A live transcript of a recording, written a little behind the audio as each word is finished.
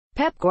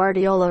Pep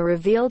Guardiola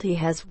revealed he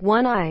has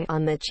one eye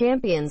on the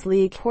Champions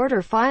League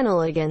quarter-final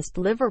against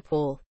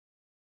Liverpool,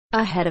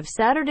 ahead of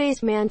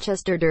Saturday's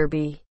Manchester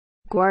derby.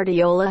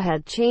 Guardiola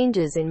had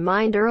changes in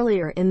mind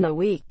earlier in the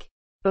week,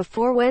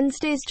 before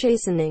Wednesday's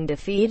chastening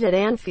defeat at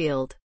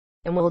Anfield,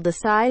 and will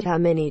decide how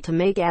many to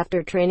make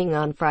after training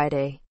on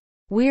Friday.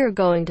 "We're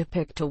going to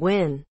pick to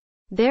win.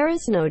 There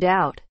is no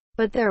doubt.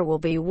 But there will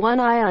be one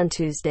eye on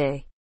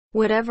Tuesday.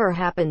 Whatever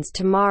happens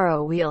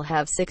tomorrow, we'll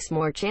have 6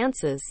 more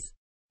chances.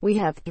 We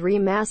have 3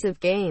 massive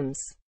games.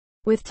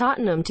 With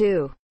Tottenham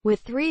too. With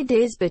 3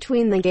 days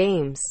between the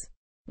games.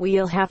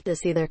 We'll have to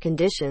see their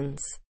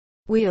conditions.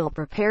 We'll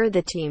prepare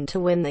the team to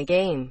win the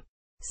game.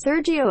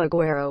 Sergio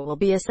Aguero will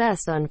be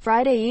assessed on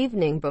Friday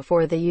evening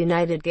before the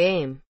United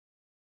game."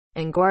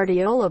 And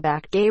Guardiola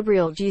backed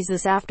Gabriel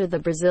Jesus after the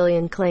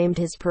Brazilian claimed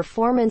his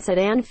performance at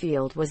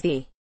Anfield was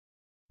the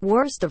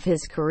worst of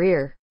his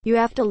career. "You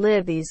have to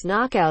live these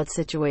knockout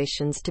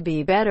situations to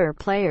be better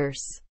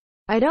players.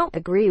 I don't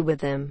agree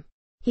with him.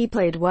 He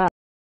played well.